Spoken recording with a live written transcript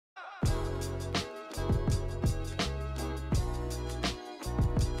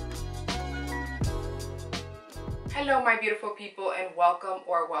Hello my beautiful people, and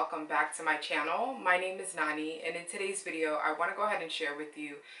welcome back to my channel. My name is Nani, and in today's video I want to go ahead and share with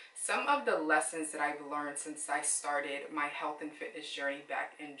you some of the lessons that I've learned since I started my health and fitness journey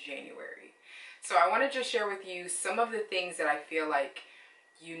back in January. So I want to just share with you some of the things that I feel like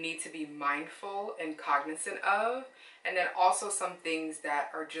you need to be mindful and cognizant of, and then also some things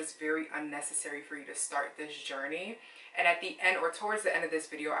that are just very unnecessary for you to start this journey. And at the end, or towards the end of this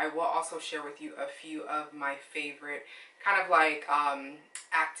video, I will also share with you a few of my favorite kind of like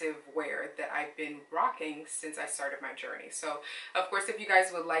active wear that I've been rocking since I started my journey. So of course, if you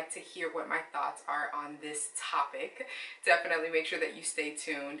guys would like to hear what my thoughts are on this topic, definitely make sure that you stay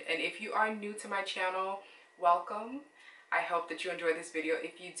tuned. And if you are new to my channel, welcome. I hope that you enjoy this video.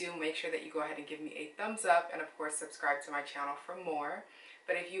 If you do, make sure that you go ahead and give me a thumbs up, and of course subscribe to my channel for more.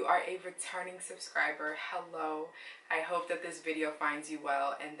 But if you are a returning subscriber, hello. I hope that this video finds you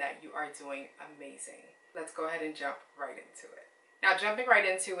well and that you are doing amazing. Let's go ahead and jump right into it. Now, jumping right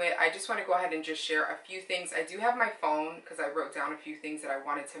into it, I just want to go ahead and just share a few things. I do have my phone because I wrote down a few things that I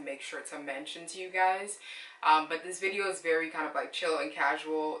wanted to make sure to mention to you guys. But this video is very kind of like chill and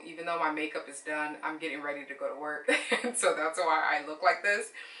casual. Even though my makeup is done, I'm getting ready to go to work. And so that's why I look like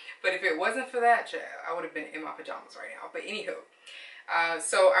this. But if it wasn't for that, I would have been in my pajamas right now. But anywho.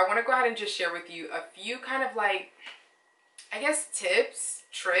 So I want to go ahead and just share with you a few kind of like, I guess, tips,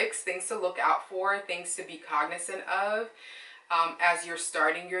 tricks, things to look out for, things to be cognizant of as you're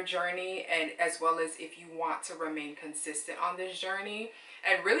starting your journey, and as well as if you want to remain consistent on this journey.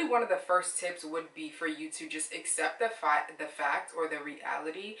 And really one of the first tips would be for you to just accept the fact or the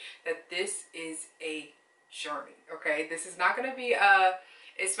reality that this is a journey, okay? This is not going to be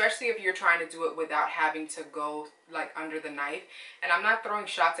especially if you're trying to do it without having to go like under the knife. And I'm not throwing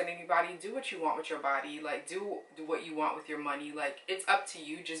shots at anybody. Do what you want with your body. Like do what you want with your money. Like it's up to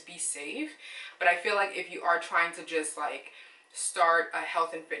you. Just be safe. But I feel like if you are trying to just like start a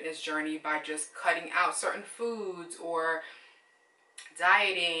health and fitness journey by just cutting out certain foods or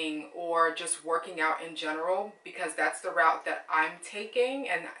dieting or just working out in general, because that's the route that I'm taking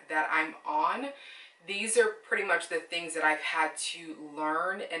and that I'm on, these are pretty much the things that I've had to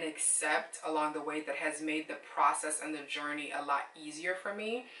learn and accept along the way that has made the process and the journey a lot easier for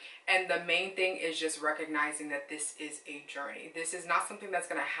me. And the main thing is just recognizing that this is a journey. This is not something that's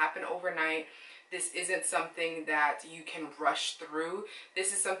going to happen overnight. This isn't something that you can rush through.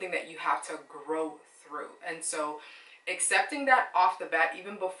 This is something that you have to grow through. And so accepting that off the bat,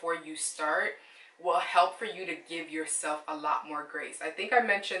 even before you start, will help for you to give yourself a lot more grace. I think I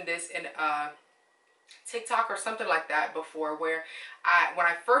mentioned this in TikTok or something like that before, where when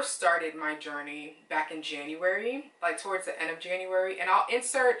I first started my journey back in January, like towards the end of January, and I'll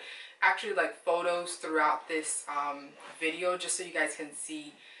insert actually like photos throughout this video just so you guys can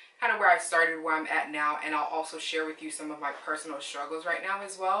see kind of where I started, where I'm at now, and I'll also share with you some of my personal struggles right now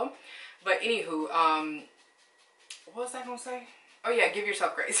as well. But anywho, what was I gonna say? Oh yeah, give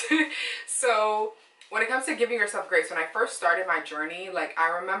yourself grace. So when it comes to giving yourself grace, when I first started my journey, like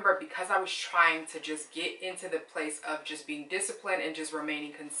I remember, because I was trying to just get into the place of just being disciplined and just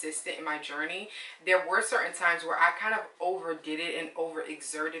remaining consistent in my journey, there were certain times where I kind of overdid it and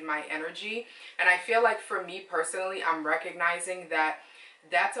overexerted my energy. And I feel like for me personally, I'm recognizing that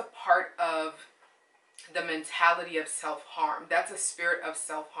that's a part of the mentality of self-harm. That's a spirit of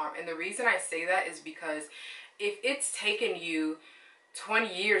self-harm. And the reason I say that is because if it's taken you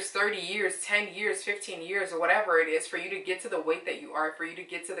 20 years, 30 years, 10 years, 15 years, or whatever it is for you to get to the weight that you are, for you to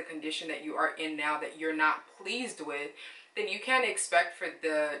get to the condition that you are in now that you're not pleased with, then you can't expect for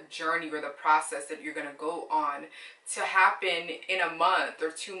the journey or the process that you're going to go on to happen in a month or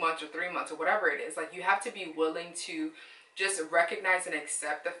 2 months or 3 months or whatever it is. Like you have to be willing to just recognize and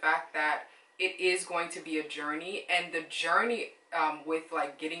accept the fact that it is going to be a journey, and the journey with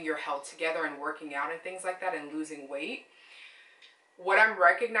like getting your health together and working out and things like that and losing weight, what I'm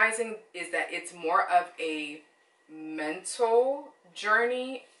recognizing is that it's more of a mental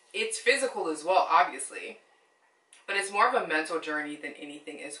journey. It's physical as well, obviously, but it's more of a mental journey than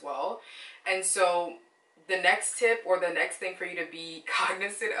anything as well. And so the next tip, or the next thing for you to be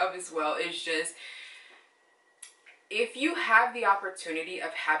cognizant of as well, is just, if you have the opportunity of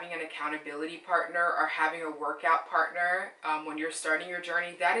having an accountability partner or having a workout partner when you're starting your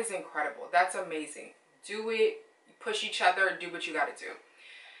journey, that is incredible. That's amazing. Do it. Push each other. Do what you got to do.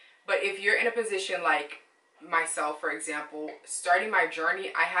 But if you're in a position like myself, for example, starting my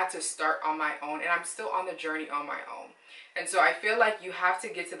journey, I had to start on my own, and I'm still on the journey on my own. And so I feel like you have to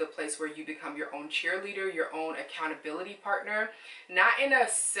get to the place where you become your own cheerleader, your own accountability partner. Not in a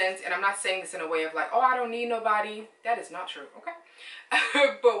sense, and I'm not saying this in a way of like, oh, I don't need nobody. That is not true,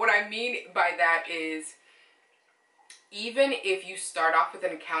 okay? But what I mean by that is, even if you start off with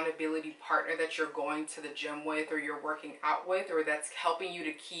an accountability partner that you're going to the gym with, or you're working out with, or that's helping you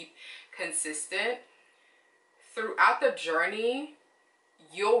to keep consistent, throughout the journey,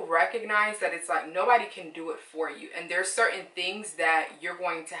 you'll recognize that it's like nobody can do it for you. And there's certain things that you're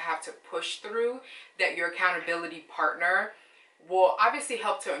going to have to push through that your accountability partner will obviously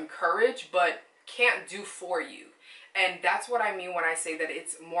help to encourage, but can't do for you. And that's what I mean when I say that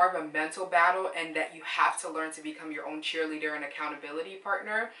it's more of a mental battle, and that you have to learn to become your own cheerleader and accountability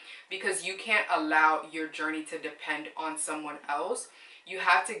partner, because you can't allow your journey to depend on someone else. You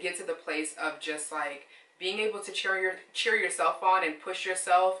have to get to the place of just like being able to cheer yourself on and push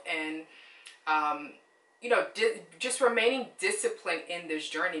yourself, and you know, just remaining disciplined in this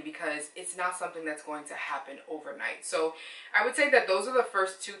journey, because it's not something that's going to happen overnight. So I would say that those are the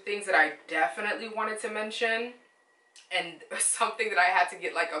first two things that I definitely wanted to mention, and something that I had to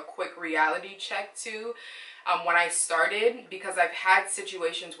get like a quick reality check to when I started, because I've had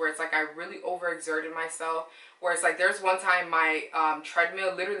situations where it's like I really overexerted myself, where it's like there's one time my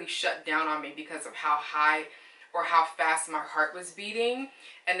treadmill literally shut down on me because of how high or how fast my heart was beating.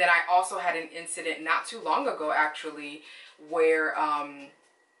 And then I also had an incident not too long ago actually, where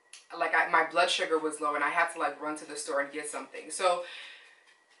my blood sugar was low and I had to like run to the store and get something. So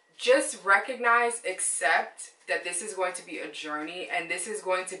just recognize, accept that this is going to be a journey, and this is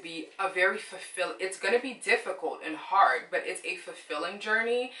going to be a very it's going to be difficult and hard, but it's a fulfilling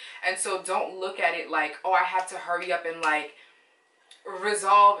journey. And so don't look at it like, oh, I have to hurry up and like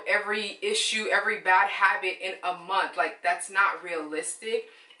resolve every issue, every bad habit in a month. Like, that's not realistic,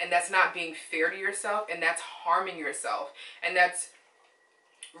 and that's not being fair to yourself, and that's harming yourself, and that's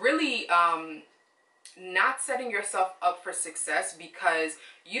really not setting yourself up for success, because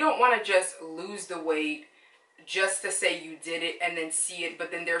you don't want to just lose the weight just to say you did it and then see it,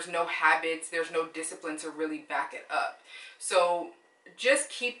 but then there's no habits, there's no discipline to really back it up. So just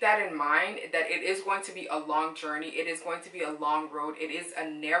keep that in mind, that it is going to be a long journey. It is going to be a long road. It is a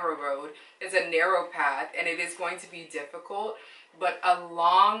narrow road. It's a narrow path, and it is going to be difficult. But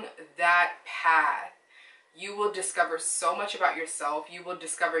along that path, you will discover so much about yourself. You will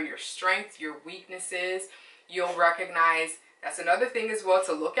discover your strengths, your weaknesses. You'll recognize, that's another thing as well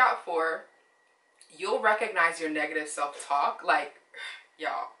to look out for. You'll recognize your negative self-talk. Like,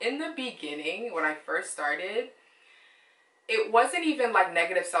 y'all, in the beginning, when I first started, it wasn't even like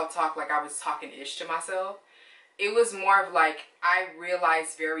negative self-talk like I was talking ish to myself. It was more of like, I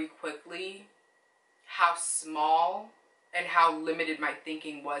realized very quickly how small and how limited my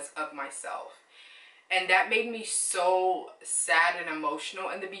thinking was of myself. And that made me so sad and emotional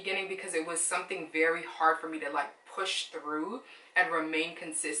in the beginning, because it was something very hard for me to like push through and remain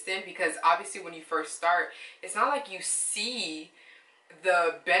consistent. Because obviously when you first start, it's not like you see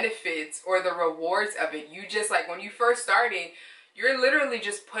the benefits or the rewards of it. You just like, when you first starting, you're literally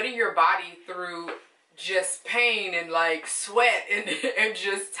just putting your body through just pain and like sweat and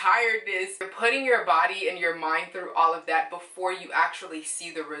just tiredness. You're putting your body and your mind through all of that before you actually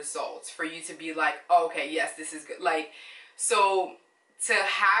see the results, for you to be like, oh, okay, yes, this is good. Like, so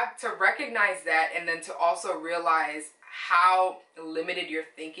to recognize that, and then to also realize how limited your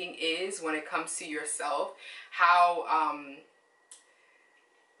thinking is when it comes to yourself, how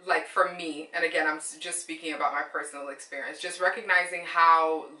like for me, and again, I'm just speaking about my personal experience, just recognizing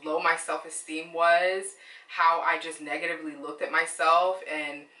how low my self-esteem was, how I just negatively looked at myself,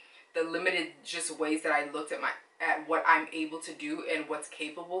 and the limited just ways that I looked at what I'm able to do and what's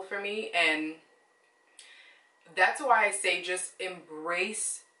capable for me. And that's why I say just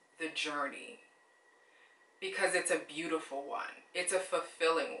embrace the journey, because it's a beautiful one. It's a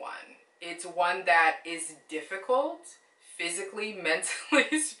fulfilling one. It's one that is difficult, physically,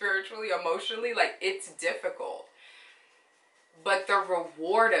 mentally, spiritually, emotionally. Like, it's difficult, but the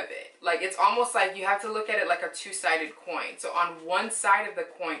reward of it, like, it's almost like you have to look at it like a two-sided coin. So on one side of the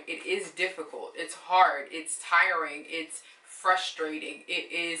coin, it is difficult, it's hard, it's tiring, it's frustrating,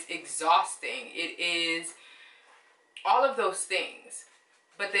 it is exhausting, it is all of those things.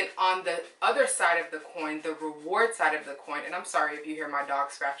 But then on the other side of the coin, the reward side of the coin, and I'm sorry if you hear my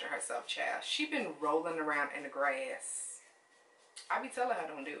dog scratching herself, child, she been rolling around in the grass. I be telling her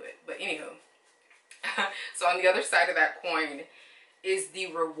don't do it, but anywho. So on the other side of that coin is the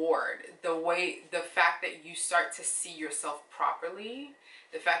reward, the fact that you start to see yourself properly,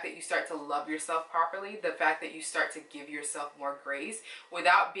 the fact that you start to love yourself properly, the fact that you start to give yourself more grace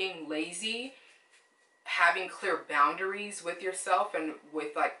without being lazy, having clear boundaries with yourself and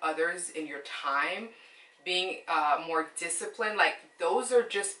with like others in your time, being more disciplined. Like, those are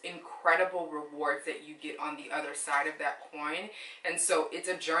just incredible rewards that you get on the other side of that coin. And so it's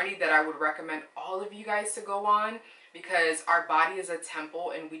a journey that I would recommend all of you guys to go on, because our body is a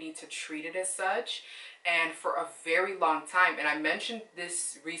temple and we need to treat it as such. And for a very long time, and I mentioned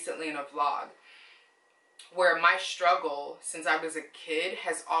this recently in a vlog, where my struggle since I was a kid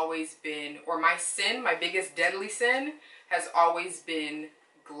has always been, or my sin, my biggest deadly sin has always been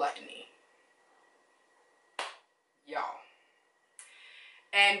gluttony. Y'all.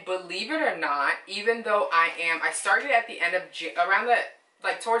 And believe it or not, even though I started at the end of, around the,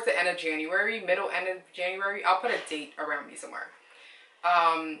 like towards the end of January, end of January, I'll put a date around me somewhere.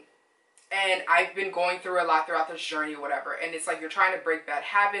 And I've been going through a lot throughout this journey or whatever. And it's like you're trying to break bad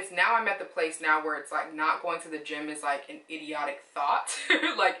habits. Now I'm at the place now where it's like not going to the gym is like an idiotic thought.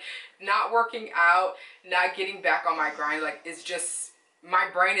 Like not working out, not getting back on my grind. Like it's just, my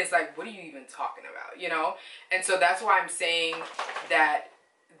brain is like, what are you even talking about? You know? And so that's why I'm saying that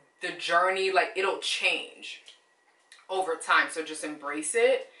the journey, like it'll change over time. So just embrace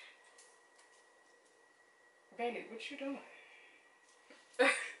it. Bandit, what you doing?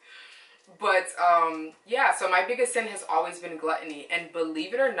 But yeah, so my biggest sin has always been gluttony. And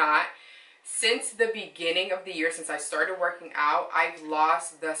believe it or not, since the beginning of the year, since I started working out, I've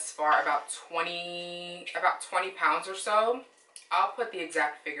lost thus far about 20 pounds or so. I'll put the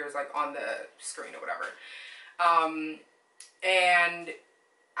exact figures like on the screen or whatever. And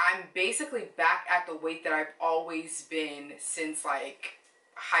I'm basically back at the weight that I've always been since like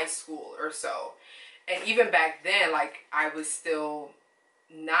high school or so. And even back then, like I was still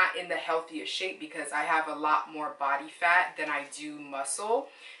not in the healthiest shape because I have a lot more body fat than I do muscle.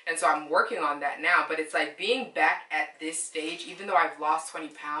 And so I'm working on that now. But it's like being back at this stage, even though I've lost 20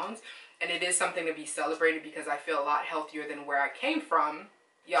 pounds, and it is something to be celebrated because I feel a lot healthier than where I came from.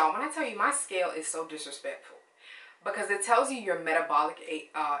 Y'all, when I tell you my scale is so disrespectful because it tells you your metabolic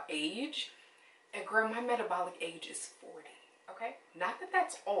age. And girl, my metabolic age is 40, okay? Not that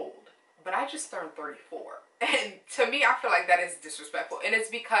that's old, but I just turned 34. And to me, I feel like that is disrespectful. And it's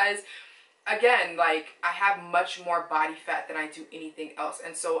because, again, like I have much more body fat than I do anything else.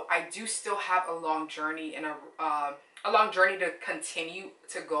 And so I do still have a long journey and a long journey to continue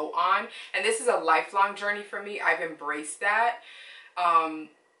to go on. And this is a lifelong journey for me. I've embraced that.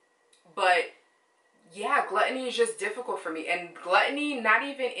 But yeah, gluttony is just difficult for me. And gluttony, not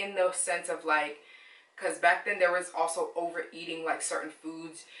even in the sense of like, because back then there was also overeating like certain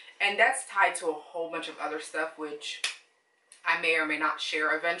foods. And that's tied to a whole bunch of other stuff, which I may or may not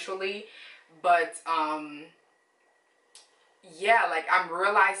share eventually. But yeah, like I'm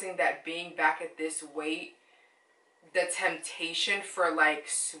realizing that being back at this weight, the temptation for like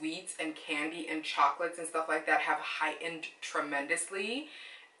sweets and candy and chocolates and stuff like that have heightened tremendously.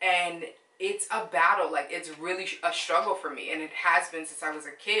 And it's a battle. Like it's really a struggle for me, and it has been since I was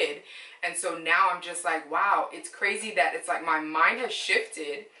a kid. And so now I'm just like, wow, it's crazy that it's like my mind has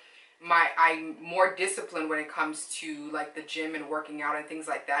shifted. I'm more disciplined when it comes to like the gym and working out and things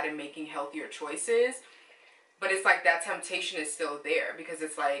like that and making healthier choices. But it's like that temptation is still there because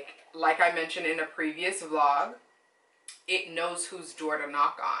it's like I mentioned in a previous vlog, it knows whose door to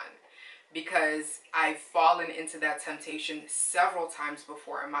knock on, because I've fallen into that temptation several times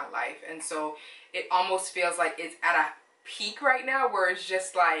before in my life. And so it almost feels like it's at a peak right now where it's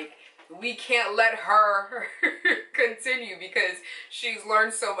just like, we can't let her continue because she's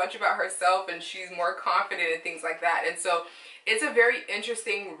learned so much about herself and she's more confident and things like that. And so it's a very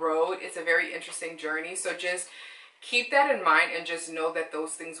interesting road. It's a very interesting journey. So just keep that in mind and just know that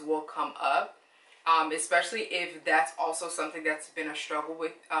those things will come up. Especially if that's also something that's been a struggle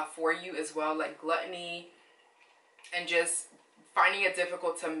with for you as well, like gluttony and just finding it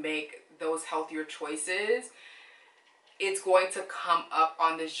difficult to make those healthier choices. It's going to come up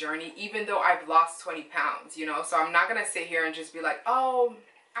on this journey, even though I've lost 20 pounds, you know? So I'm not going to sit here and just be like, oh,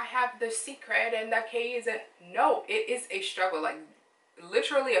 I have the secret and the keys. And no, it is a struggle. Like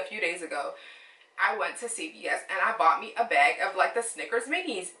literally a few days ago, I went to CVS and I bought me a bag of like the Snickers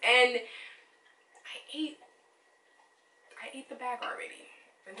minis, and I ate the bag already.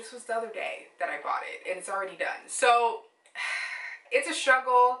 And this was the other day that I bought it, and it's already done. So it's a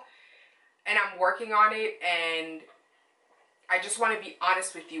struggle, and I'm working on it, and I just want to be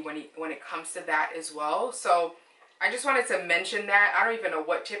honest with you when it comes to that as well. So I just wanted to mention that. I don't even know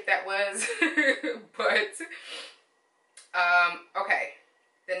what tip that was, but okay.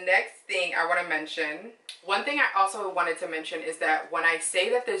 The next thing I want to mention, one thing I also wanted to mention is that when I say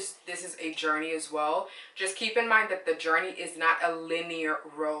that this is a journey as well, just keep in mind that the journey is not a linear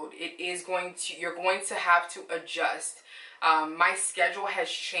road. It is you're going to have to adjust. My schedule has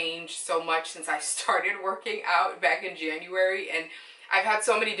changed so much since I started working out back in January, and I've had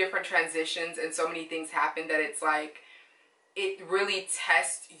so many different transitions and so many things happen that it's like, it really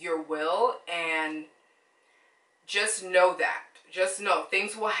tests your will. And just know that. Just know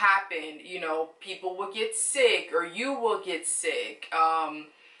things will happen. You know, people will get sick, or you will get sick.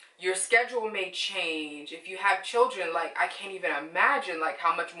 Your schedule may change. If you have children, like, I can't even imagine like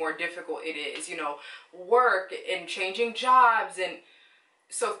how much more difficult it is, you know, work and changing jobs. And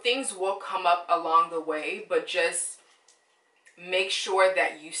so things will come up along the way, but just make sure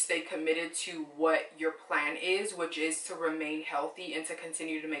that you stay committed to what your plan is, which is to remain healthy and to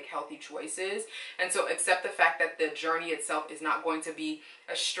continue to make healthy choices. And so accept the fact that the journey itself is not going to be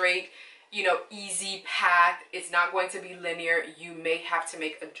a straight, you know, easy path. It's not going to be linear. You may have to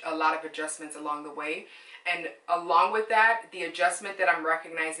make a lot of adjustments along the way. And along with that, the adjustment that I'm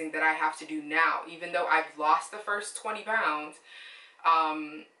recognizing that I have to do now, even though I've lost the first 20 pounds,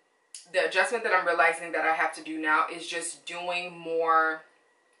 the adjustment that I'm realizing that I have to do now is just doing more.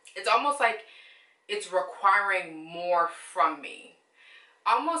 It's almost like it's requiring more from me.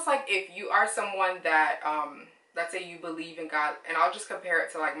 Almost like if you are someone that, let's say you believe in God, and I'll just compare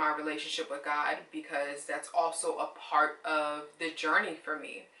it to like my relationship with God, because that's also a part of the journey for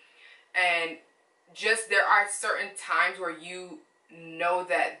me. And just there are certain times where you know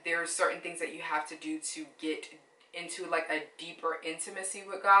that there's certain things that you have to do to get into like a deeper intimacy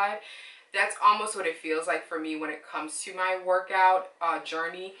with God. That's almost what it feels like for me when it comes to my workout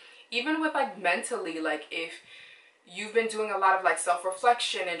journey. Even with like mentally, like if you've been doing a lot of like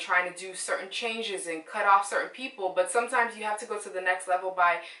self-reflection and trying to do certain changes and cut off certain people, but sometimes you have to go to the next level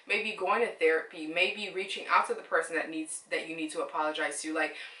by maybe going to therapy, maybe reaching out to the person that you need to apologize to.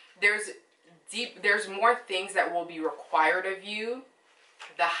 Like there's more things that will be required of you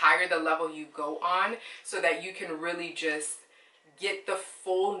the higher the level you go on, so that you can really just get the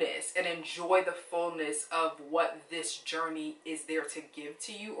fullness and enjoy the fullness of what this journey is there to give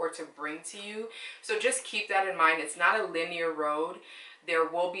to you or to bring to you. So just keep that in mind. It's not a linear road. There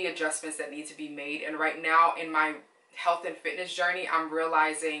will be adjustments that need to be made. And right now in my health and fitness journey, I'm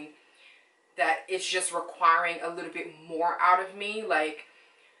realizing that it's just requiring a little bit more out of me. Like,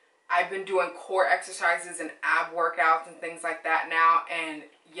 I've been doing core exercises and ab workouts and things like that now. And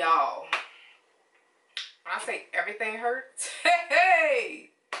y'all, when I say everything hurts,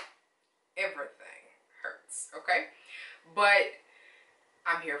 hey, everything hurts, okay? But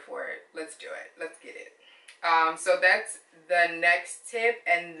I'm here for it. Let's do it. Let's get it. So that's the next tip.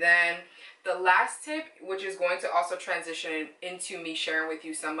 And then the last tip, which is going to also transition into me sharing with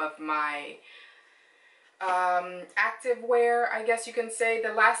you some of my active wear, I guess you can say.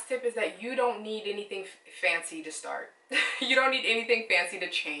 The last tip is that you don't need anything fancy to start. You don't need anything fancy to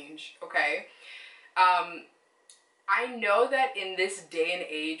change, okay? I know that in this day and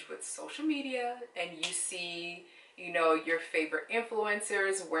age with social media, and you see, you know, your favorite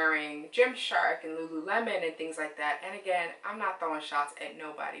influencers wearing Gymshark and Lululemon and things like that. And again, I'm not throwing shots at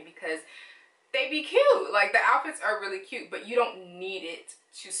nobody, because they be cute. Like, the outfits are really cute, but you don't need it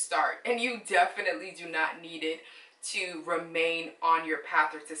to start. And you definitely do not need it to remain on your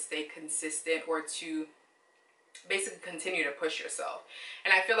path, or to stay consistent, or to basically continue to push yourself.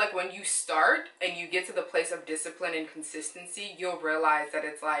 And I feel like when you start and you get to the place of discipline and consistency, you'll realize that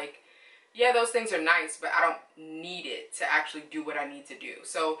it's like, yeah, those things are nice, but I don't need it to actually do what I need to do.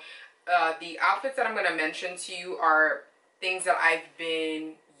 So the outfits that I'm going to mention to you are things that I've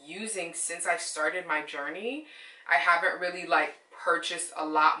been using since I started my journey. I haven't really like purchased a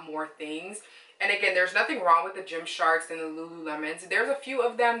lot more things. And again, there's nothing wrong with the Gymsharks and the Lululemons. There's a few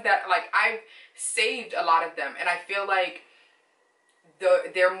of them that, like, I've saved a lot of them, and I feel like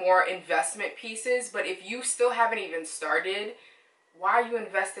they're more investment pieces. But if you still haven't even started, why are you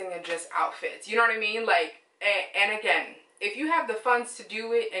investing in just outfits? You know what I mean? Like, and again, if you have the funds to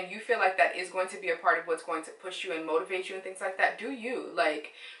do it and you feel like that is going to be a part of what's going to push you and motivate you and things like that, do you.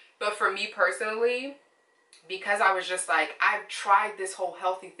 Like, but for me personally, because I was just like, I've tried this whole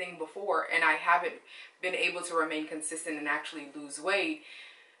healthy thing before and I haven't been able to remain consistent and actually lose weight,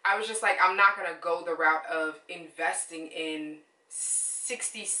 I was just like, I'm not going to go the route of investing in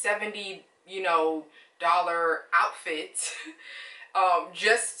 $60, $70, you know, outfits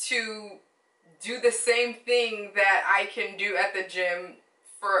just to do the same thing that I can do at the gym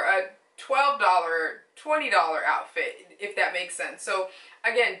for a $12, $20 outfit, if that makes sense. So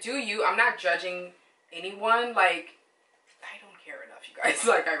again, do you. I'm not judging anyone. Like, I don't care enough, you guys.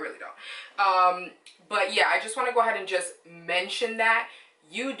 Like, I really don't. But yeah, I just want to go ahead and just mention that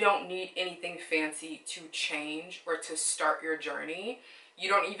you don't need anything fancy to change or to start your journey. You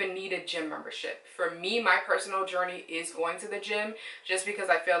don't even need a gym membership. For me, my personal journey is going to the gym, just because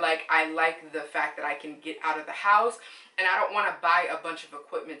I feel like I like the fact that I can get out of the house, and I don't want to buy a bunch of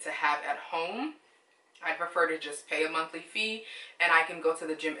equipment to have at home. I'd prefer to just pay a monthly fee and I can go to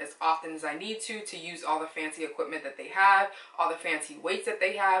the gym as often as I need to use all the fancy equipment that they have, all the fancy weights that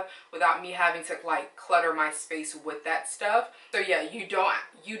they have, without me having to like clutter my space with that stuff. So yeah, you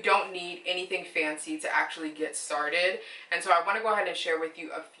don't need anything fancy to actually get started. And so I want to go ahead and share with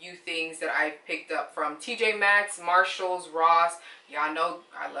you a few things that I've picked up from TJ Maxx, Marshalls, Ross. Y'all know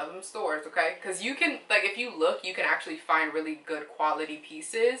I love them stores, okay? Because you can, like, if you look, you can actually find really good quality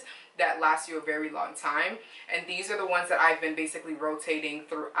pieces that last you a very long time. And these are the ones that I've been basically rotating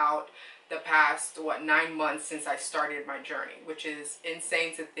throughout the past, what, 9 months since I started my journey, which is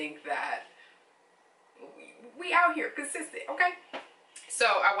insane to think that we out here consistent, okay? So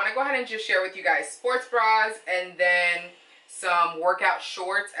I want to go ahead and just share with you guys sports bras and then some workout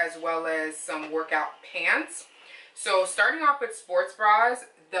shorts as well as some workout pants. So starting off with sports bras,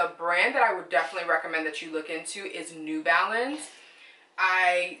 the brand that I would definitely recommend that you look into is New Balance.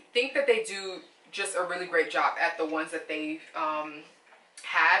 I think that they do just a really great job at the ones that they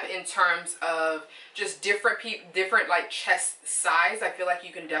have in terms of just different like chest size. I feel like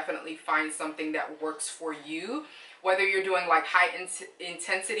you can definitely find something that works for you, whether you're doing like high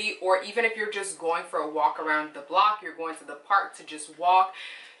intensity or even if you're just going for a walk around the block, you're going to the park to just walk.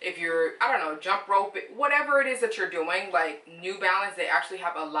 If you're, I don't know, jump rope, whatever it is that you're doing, like New Balance, they actually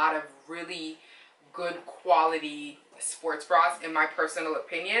have a lot of really good quality sports bras in my personal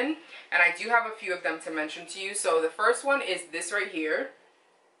opinion. And I do have a few of them to mention to you. So the first one is this right here,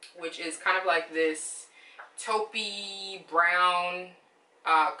 which is kind of like this taupey brown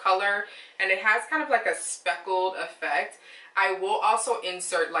color, and it has kind of like a speckled effect. I will also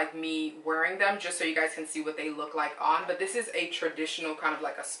insert like me wearing them just so you guys can see what they look like on, but this is a traditional kind of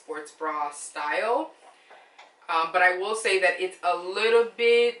like a sports bra style. But I will say that it's a little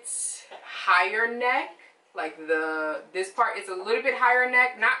bit higher neck, like this part is a little bit higher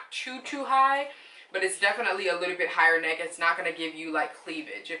neck, not too high, but it's definitely a little bit higher neck. It's not going to give you like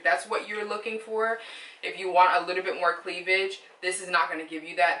cleavage. If that's what you're looking for, if you want a little bit more cleavage, this is not going to give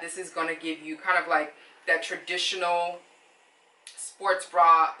you that. This is going to give you kind of like that traditional sports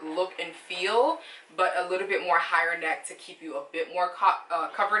bra look and feel, but a little bit more higher neck to keep you a bit more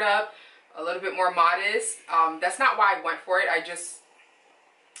covered up, a little bit more modest. That's not why I went for it.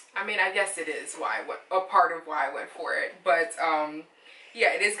 I mean, I guess it is why a part of why I went for it. But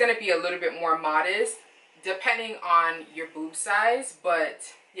yeah, it is going to be a little bit more modest depending on your boob size. But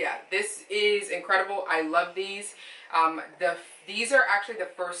yeah, this is incredible. I love these. These are actually the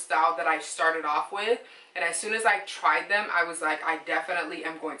first style that I started off with, and as soon as I tried them, I was like, I definitely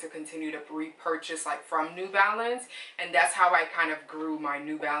am going to continue to repurchase like from New Balance, and that's how I kind of grew my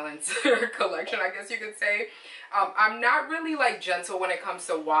New Balance collection, I guess you could say. I'm not really like gentle when it comes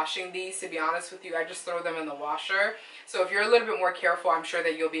to washing these, to be honest with you. I just throw them in the washer. So if you're a little bit more careful, I'm sure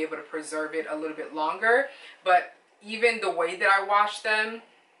that you'll be able to preserve it a little bit longer. But even the way that I wash them,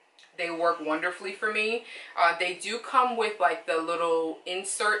 they work wonderfully for me. They do come with like the little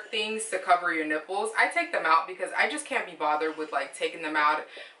insert things to cover your nipples. I take them out because I just can't be bothered with like taking them out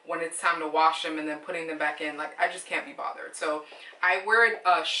when it's time to wash them and then putting them back in. Like, I just can't be bothered. So I wear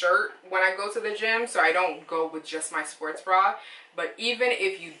a shirt when I go to the gym, so I don't go with just my sports bra. But even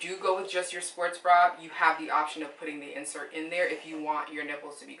if you do go with just your sports bra, you have the option of putting the insert in there if you want your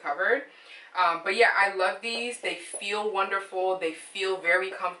nipples to be covered. But yeah, I love these. They feel wonderful. They feel very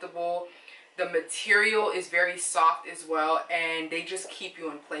comfortable. The material is very soft as well, and they just keep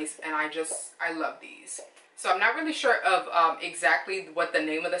you in place, and I love these. So I'm not really sure of exactly what the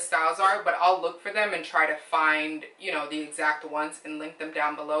name of the styles are, but I'll look for them and try to find, you know, the exact ones and link them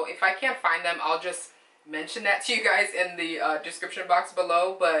down below. If I can't find them, I'll just mention that to you guys in the description box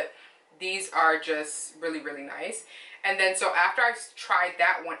below, but these are just really, really nice. And then so after I tried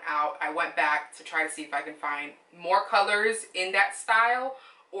that one out, I went back to try to see if I can find more colors in that style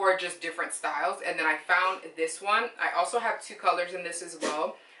or just different styles. And then I found this one. I also have two colors in this as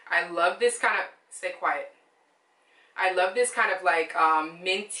well. I love this kind of, stay quiet. I love this kind of like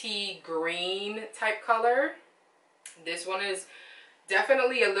minty green type color. This one is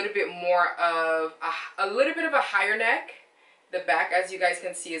definitely a little bit more of a little bit of a higher neck. The back, as you guys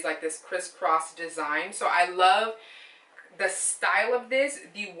can see, is like this crisscross design. So I love the style of this.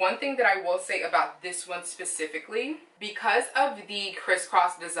 The one thing that I will say about this one specifically, because of the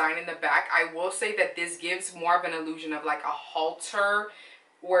crisscross design in the back, I will say that this gives more of an illusion of like a halter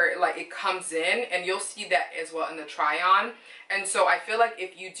where like it comes in, and you'll see that as well in the try on. And so I feel like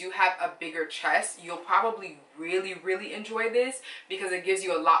if you do have a bigger chest, you'll probably really, really enjoy this because it gives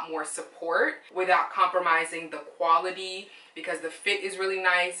you a lot more support without compromising the quality, because the fit is really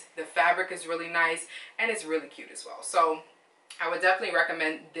nice, the fabric is really nice, and it's really cute as well. So I would definitely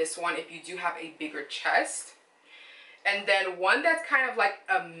recommend this one if you do have a bigger chest. And then one that's kind of like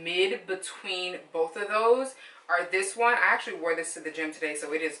a mid between both of those are this one. I actually wore this to the gym today,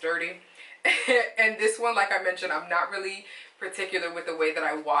 so it is dirty. And this one, like I mentioned, I'm not really particular with the way that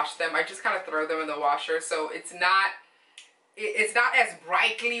I wash them. I just kind of throw them in the washer, so it's not as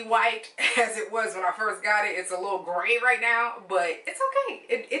brightly white as it was when I first got it. It's a little gray right now, but it's okay.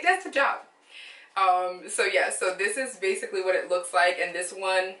 It does the job. So yeah, so this is basically what it looks like, and this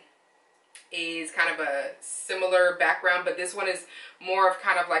one is kind of a similar background, but this one is more of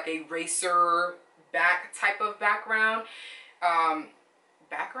kind of like a racer back type of background.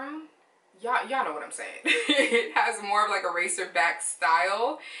 Y'all know what I'm saying. It has more of like a racer back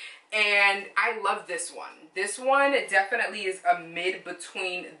style, and I love this one. This one definitely is a mid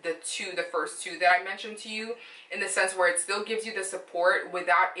between the first two that I mentioned to you, in the sense where it still gives you the support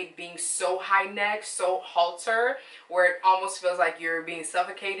without it being so high neck, so halter, where it almost feels like you're being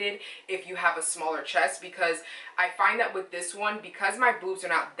suffocated if you have a smaller chest. Because I find that with this one, because my boobs are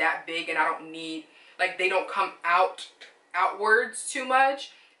not that big and I don't need, like, they don't come outwards too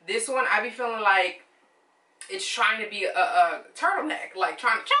much, this one I be feeling like it's trying to be a turtleneck, like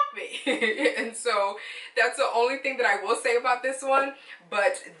trying to choke me. And so that's the only thing that I will say about this one.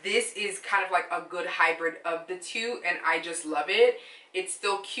 But this is kind of like a good hybrid of the two, and I just love it. It's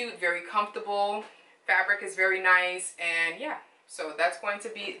still cute, very comfortable. Fabric is very nice, and yeah. So that's going to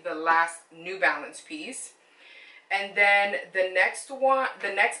be the last New Balance piece. And then the next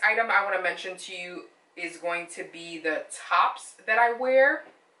item I want to mention to you is going to be the tops that I wear.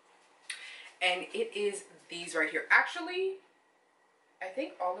 And it is these right here. Actually, I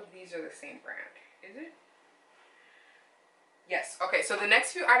think all of these are the same brand. Is it? Yes. Okay, so the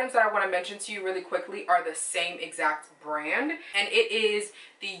next few items that I want to mention to you really quickly are the same exact brand, and it is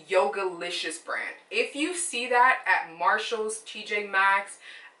the Yogalicious brand. If you see that at Marshall's, TJ Maxx,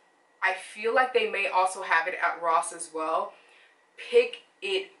 I feel like they may also have it at Ross as well. Pick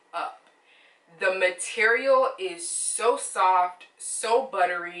it up. The material is so soft, so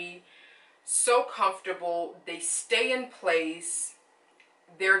buttery, so comfortable. They stay in place.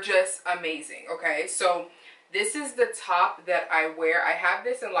 They're just amazing. Okay, so this is the top that I wear. I have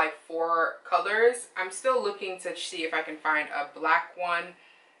this in like 4 colors. I'm still looking to see if I can find a black one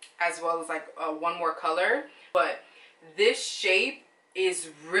as well as like one more color. But this shape is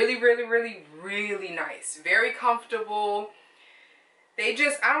really, really, really, really nice. Very comfortable. They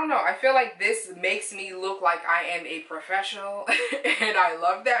just, I don't know, I feel like this makes me look like I am a professional, and I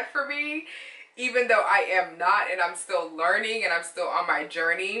love that for me, even though I am not, and I'm still learning and I'm still on my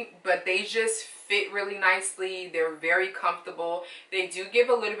journey. But they just fit really nicely. They're very comfortable. They do give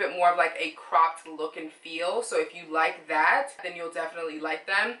a little bit more of like a cropped look and feel, so if you like that, then you'll definitely like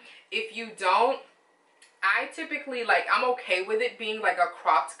them. If you don't, I typically, like, I'm okay with it being like a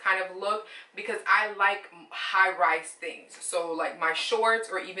cropped kind of look, because I like high-rise things. So like my shorts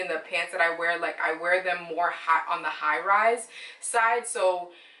or even the pants that I wear, like I wear them more high on the high-rise side, so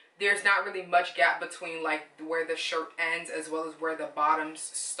there's not really much gap between like where the shirt ends as well as where the bottoms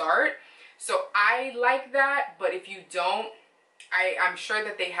start. So I like that. But if you don't, I'm sure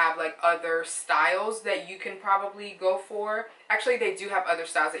that they have like other styles that you can probably go for. Actually, they do have other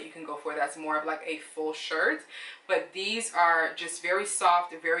styles that you can go for that's more of like a full shirt. But these are just very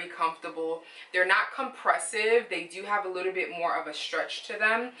soft, very comfortable. They're not compressive. They do have a little bit more of a stretch to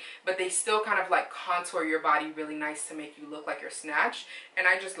them, but they still kind of like contour your body really nice to make you look like you're snatched. And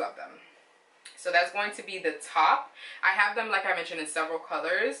I just love them. So that's going to be the top. I have them, like I mentioned, in several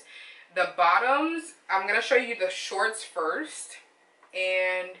colors. The bottoms, I'm going to show you the shorts first.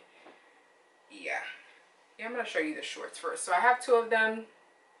 And yeah, I'm going to show you the shorts first. So I have 2 of them.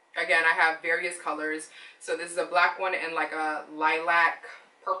 Again, I have various colors. So this is a black one and like a lilac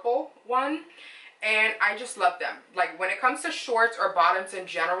purple one. And I just love them. Like when it comes to shorts or bottoms in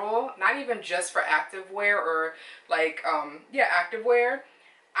general, not even just for activewear or like, yeah, activewear,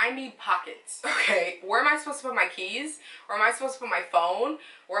 I need pockets. Okay, where am I supposed to put my keys? Where am I supposed to put my phone?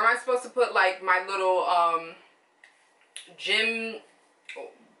 Where am I supposed to put like my little gym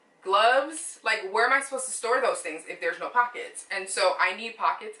gloves? Like, where am I supposed to store those things if there's no pockets? And so I need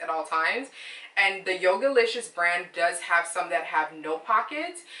pockets at all times. And the Yogalicious brand does have some that have no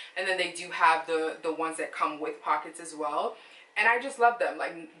pockets, and then they do have the ones that come with pockets as well. And I just love them.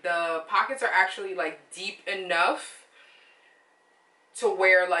 Like the pockets are actually like deep enough to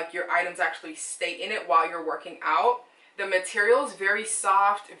where like your items actually stay in it while you're working out. The material is very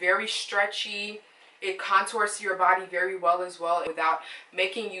soft, very stretchy. It contours to your body very well as well without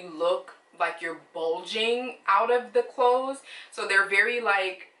making you look like you're bulging out of the clothes. So they're very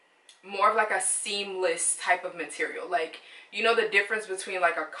like more of like a seamless type of material. Like you know the difference between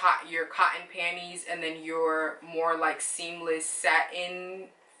like your cotton panties and then your more like seamless satin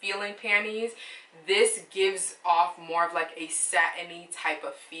feeling panties. This gives off more of like a satiny type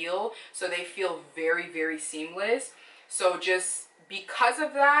of feel, so they feel very, very seamless. So just because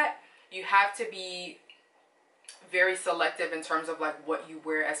of that, you have to be very selective in terms of like what you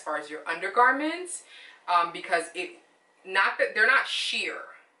wear as far as your undergarments, because not that they're not sheer,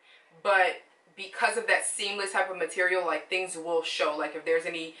 but because of that seamless type of material, like things will show. Like if there's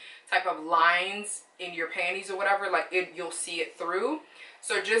any type of lines in your panties or whatever, like you'll see it through.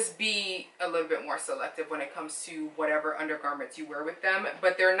 So just be a little bit more selective when it comes to whatever undergarments you wear with them.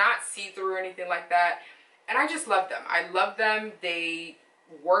 But they're not see-through or anything like that. And I just love them. I love them. They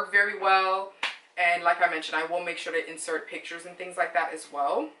work very well. And like I mentioned, I will make sure to insert pictures and things like that as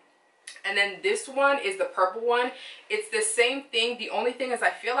well. And then this one is the purple one. It's the same thing. The only thing is I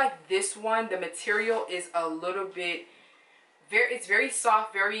feel like this one, the material is a little bit, it's very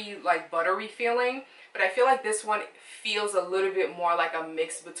soft, very like buttery feeling. But I feel like this one feels a little bit more like a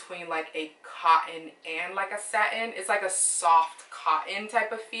mix between like a cotton and like a satin. It's like a soft cotton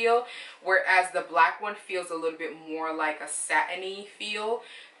type of feel. Whereas the black one feels a little bit more like a satiny feel,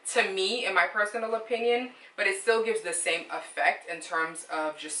 to me, in my personal opinion, but it still gives the same effect in terms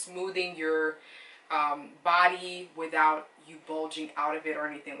of just smoothing your body without you bulging out of it or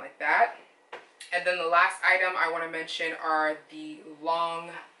anything like that. And then the last item I want to mention are the long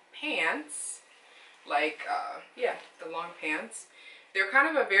pants. Like, yeah, the long pants. They're kind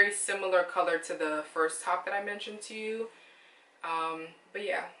of a very similar color to the first top that I mentioned to you. But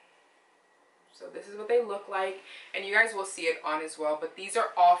yeah. So this is what they look like, and you guys will see it on as well. But these are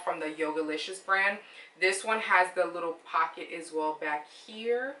all from the Yogalicious brand. This one has the little pocket as well back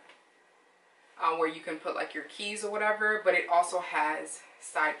here, where you can put like your keys or whatever. But it also has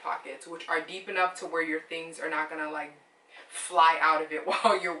side pockets, which are deep enough to where your things are not gonna like fly out of it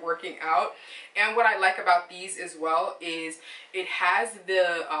while you're working out. And what I like about these as well is it has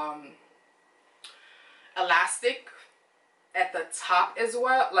the elastic at the top as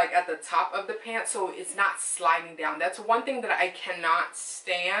well, like at the top of the pants, so it's not sliding down. That's one thing that I cannot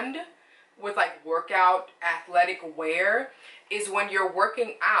stand with like workout athletic wear, is when you're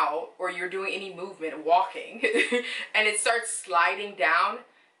working out or you're doing any movement, walking, and it starts sliding down.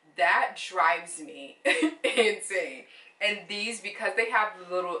 That drives me insane. And these, because they have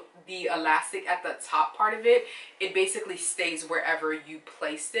the elastic at the top part of it, it basically stays wherever you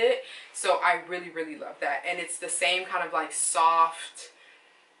placed it. So I really, really love that. And it's the same kind of like soft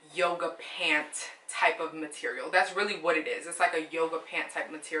yoga pant type of material. That's really what it is. It's like a yoga pant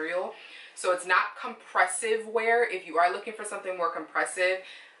type material. So it's not compressive wear. If you are looking for something more compressive,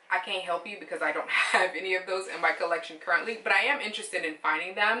 I can't help you because I don't have any of those in my collection currently, but I am interested in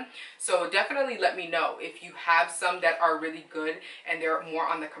finding them. So definitely let me know if you have some that are really good and they're more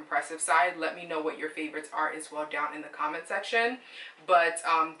on the compressive side. Let me know what your favorites are as well down in the comment section. But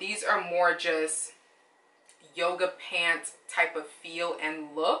these are more just yoga pant type of feel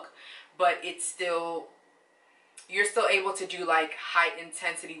and look, but it's still, you're still able to do like high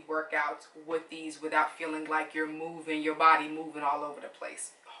intensity workouts with these without feeling like you're moving your body moving all over the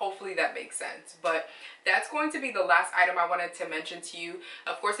place. Hopefully that makes sense. But that's going to be the last item I wanted to mention to you.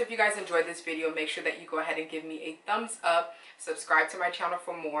 Of course, if you guys enjoyed this video, make sure that you go ahead and give me a thumbs up. Subscribe to my channel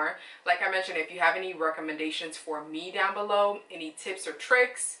for more. Like I mentioned, if you have any recommendations for me down below, any tips or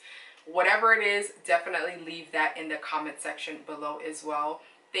tricks, whatever it is, definitely leave that in the comment section below as well.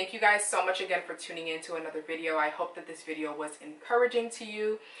 Thank you guys so much again for tuning in to another video. I hope that this video was encouraging to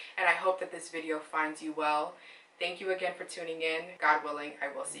you, and I hope that this video finds you well. Thank you again for tuning in. God willing,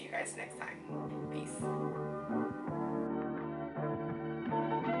 I will see you guys next time.